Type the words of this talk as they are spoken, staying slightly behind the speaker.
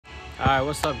Alright,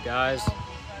 what's up, guys?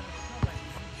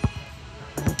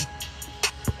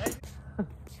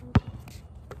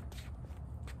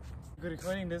 Good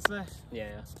recording this way? Yeah.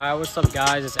 Alright, what's up,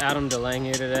 guys? It's Adam Delange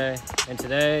here today. And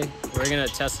today, we're going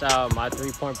to test out my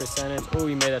three-point percentage. Oh,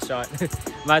 you made that shot.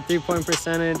 My three-point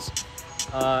percentage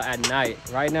at night.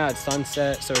 Right now, it's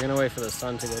sunset, so we're going to wait for the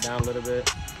sun to go down a little bit.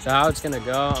 So how it's going to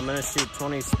go, I'm going to shoot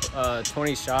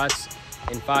 20 shots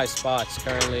in 5 spots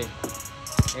currently.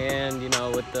 And, you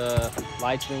know, with the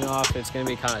lights being off, it's going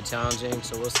to be kind of challenging,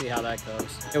 so we'll see how that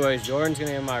goes. Anyways, Jordan's going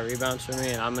to get my rebounds for me,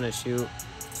 and I'm going to shoot.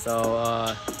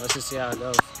 So let's just see how it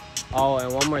goes. Oh,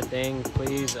 and one more thing,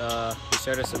 please be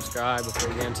sure to subscribe before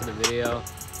we get into the video.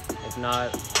 If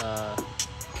not,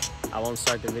 I won't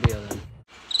start the video then.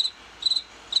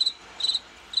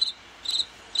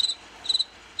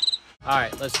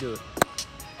 Alright, let's do it.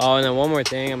 Oh, and then one more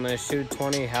thing, I'm going to shoot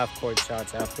 20 half-court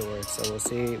shots afterwards, so we'll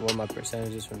see what my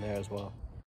percentage is from there as well.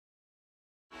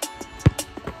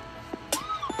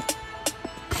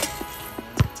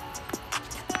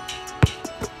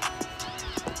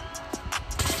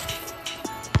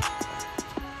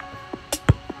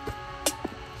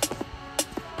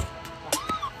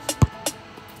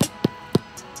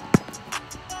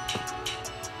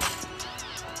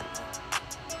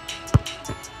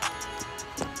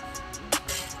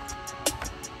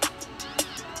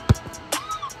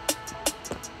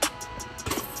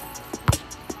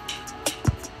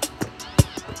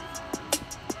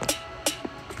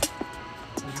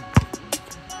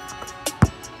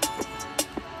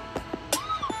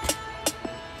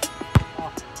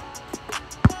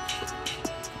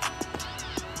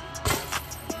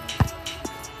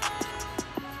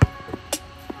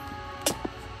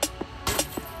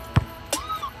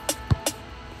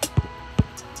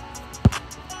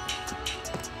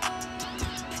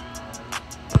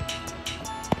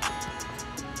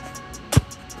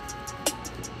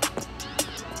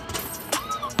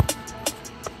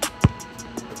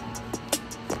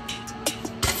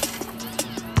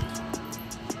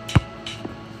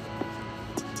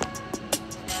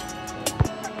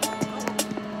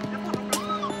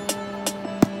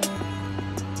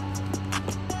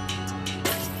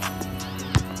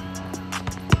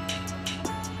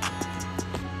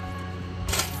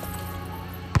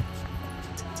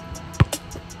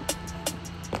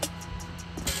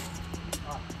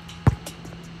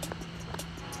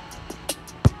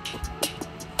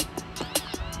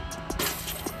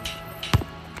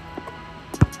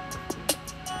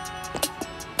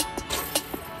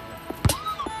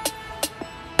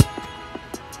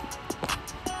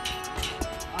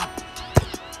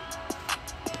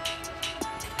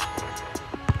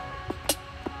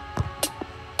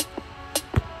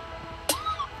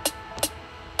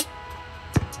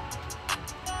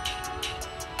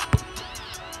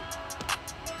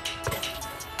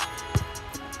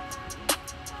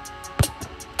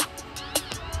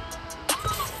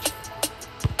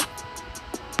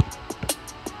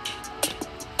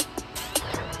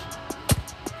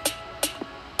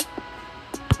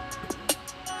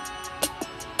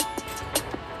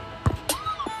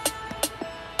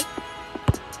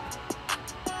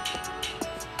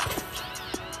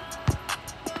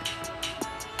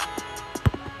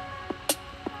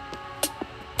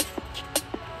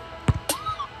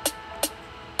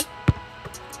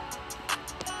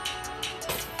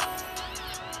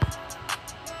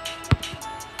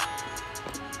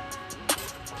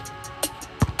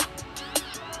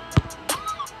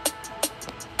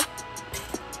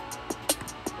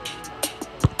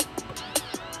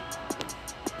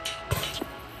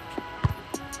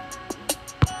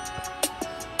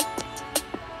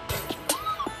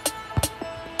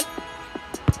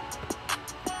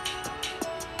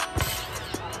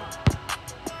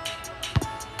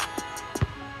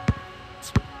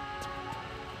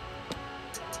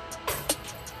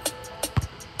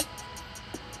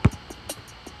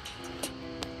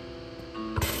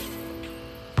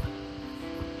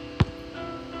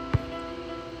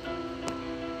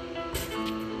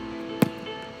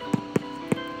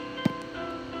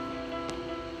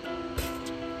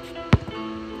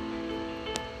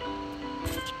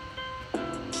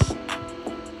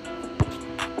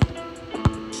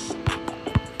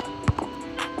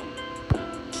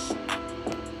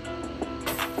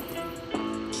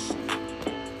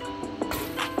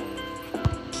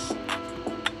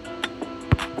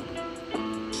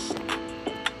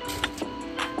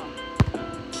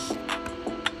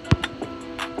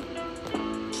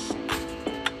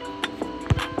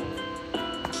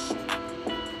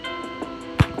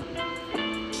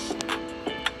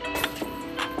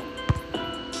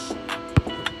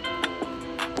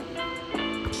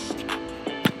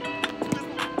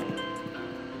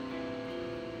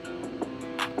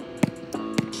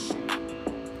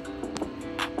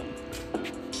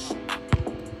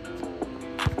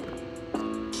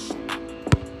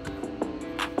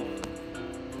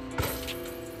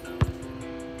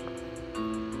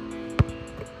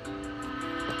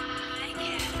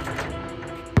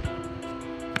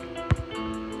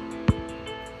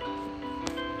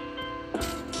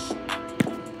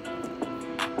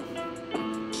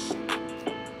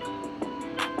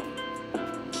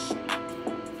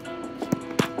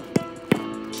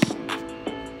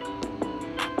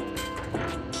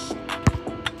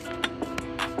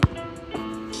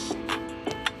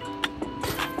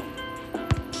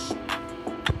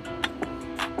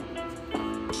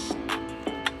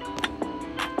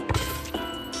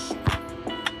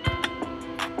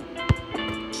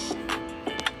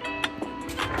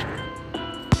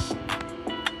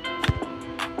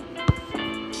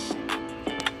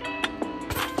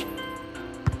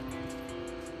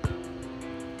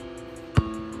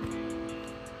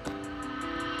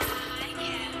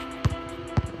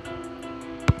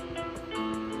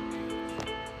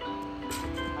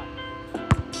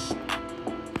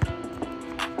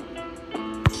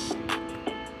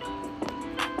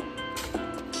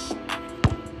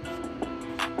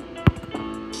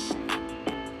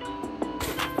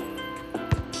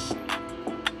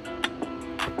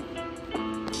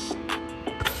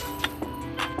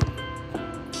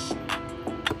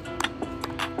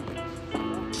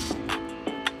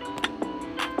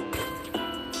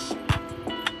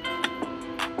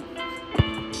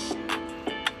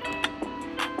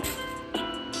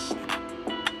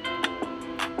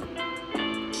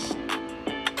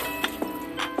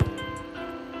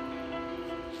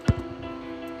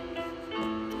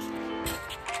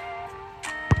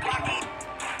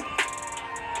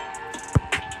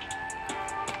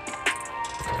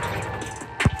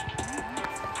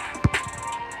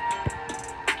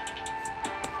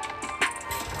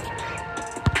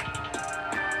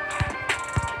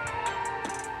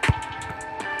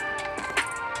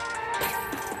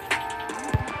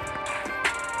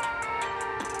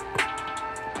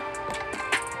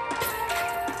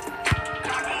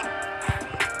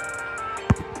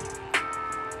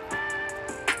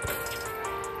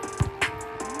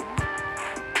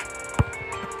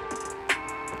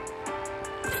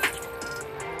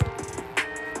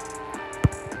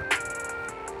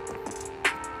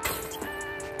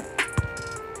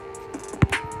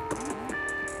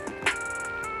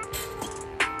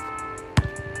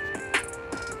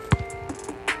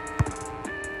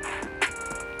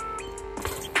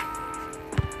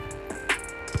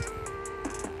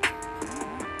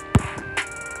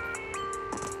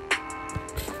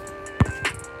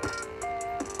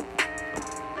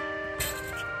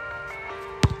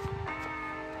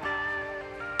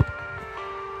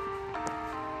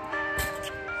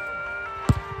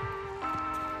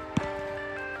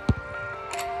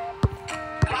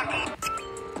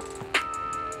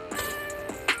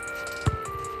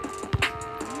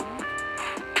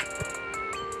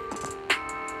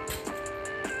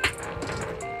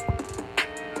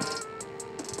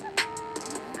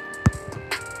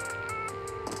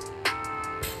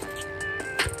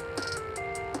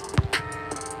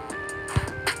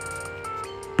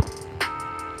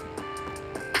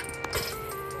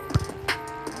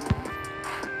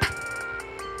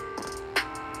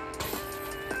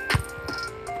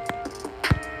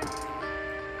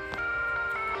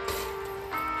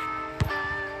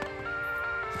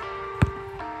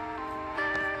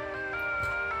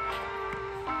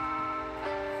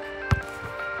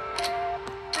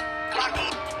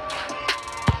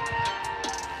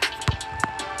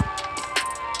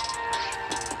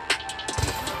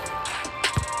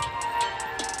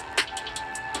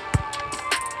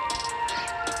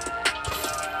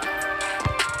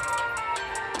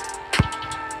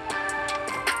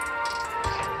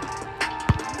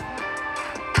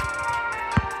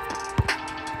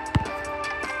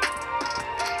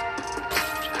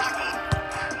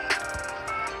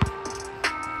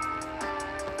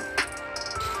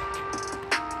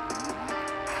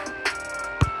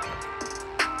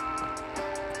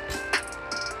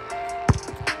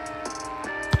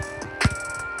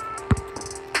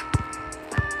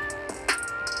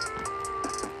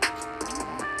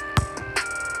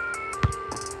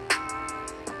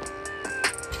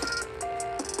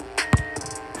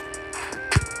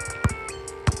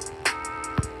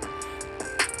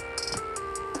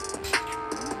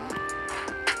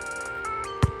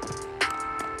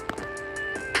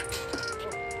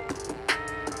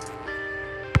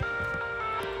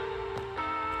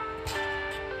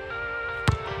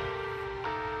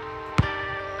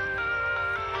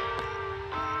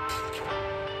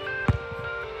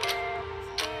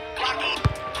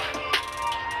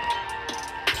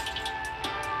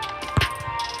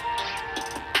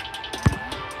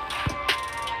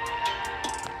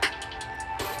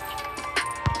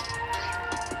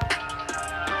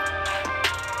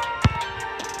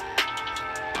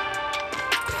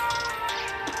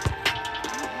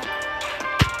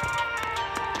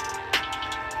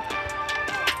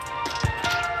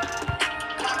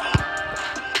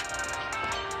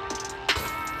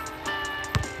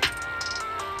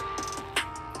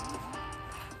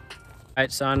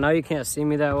 right, so I know you can't see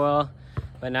me that well,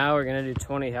 but now we're gonna do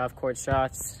 20 half-court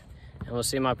shots, and we'll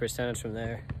see my percentage from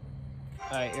there.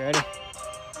 All right, you ready?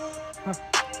 Huh.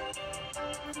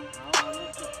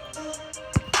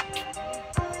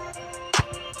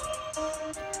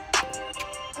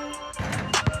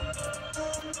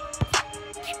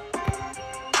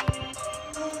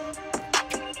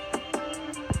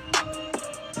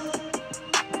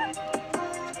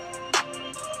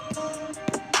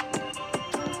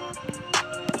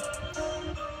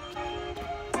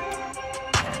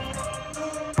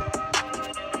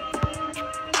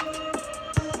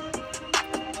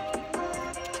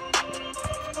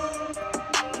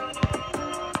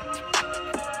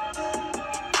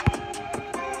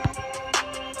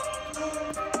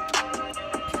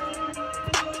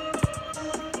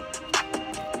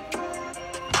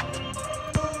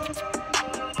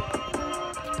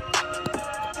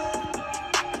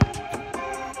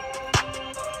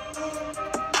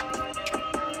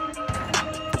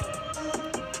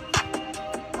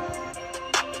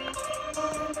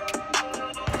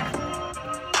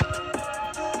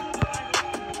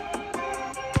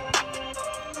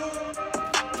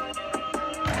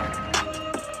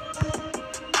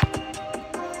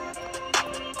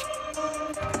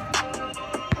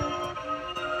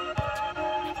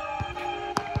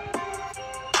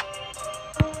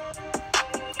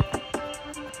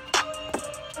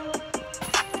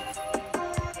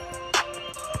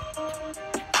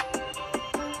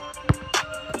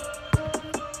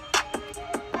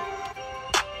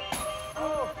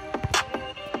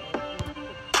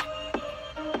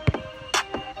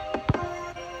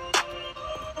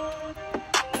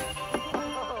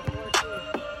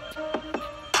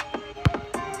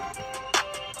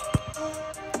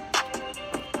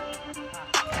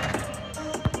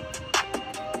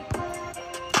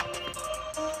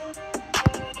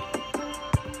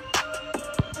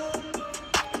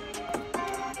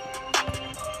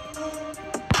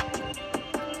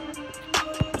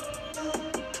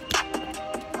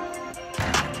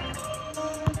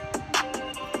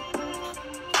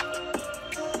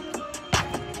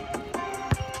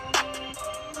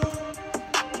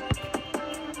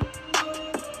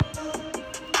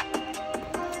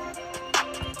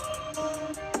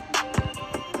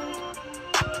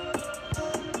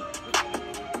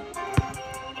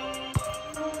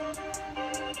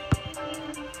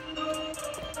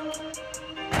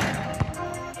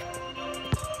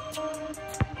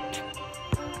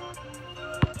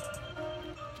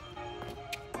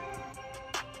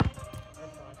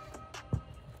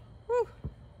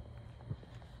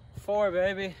 Four,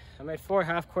 baby. I made 4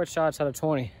 half-court shots out of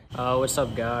 20. What's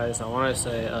up, guys? I want to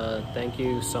say thank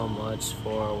you so much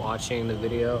for watching the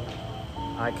video.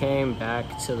 I came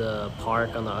back to the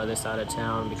park on the other side of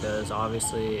town because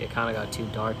obviously it kind of got too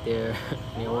dark there.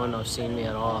 You wouldn't have seen me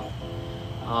at all.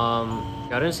 I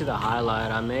didn't see the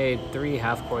highlight. I made 3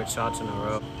 half-court shots in a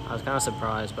row. I was kind of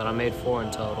surprised, but I made 4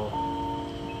 in total.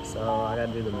 So I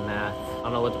gotta do the math. I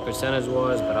don't know what the percentage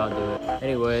was, but I'll do it.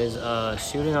 Anyways,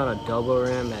 shooting on a double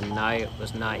rim at night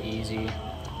was not easy.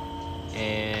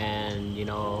 And, you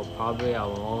know, probably I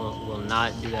will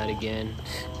not do that again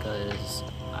because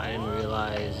I didn't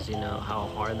realize, you know, how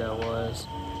hard that was.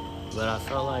 But I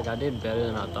felt like I did better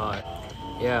than I thought.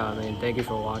 Yeah, I mean, thank you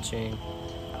for watching.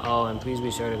 Oh, and please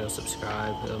be sure to go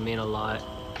subscribe. It'll mean a lot.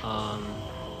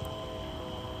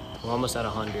 We're almost at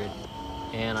 100.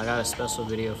 And I got a special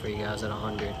video for you guys at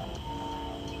 100.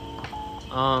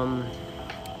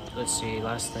 Let's see,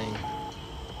 last thing,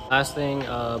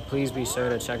 please be sure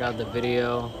to check out the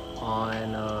video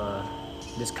on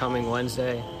this coming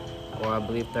Wednesday, or I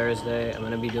believe Thursday. I'm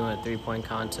gonna be doing a 3-point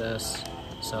contest,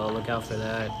 so look out for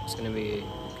that. It's gonna be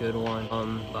a good one.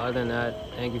 But other than that,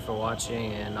 thank you for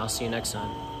watching, and I'll see you next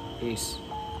time. Peace.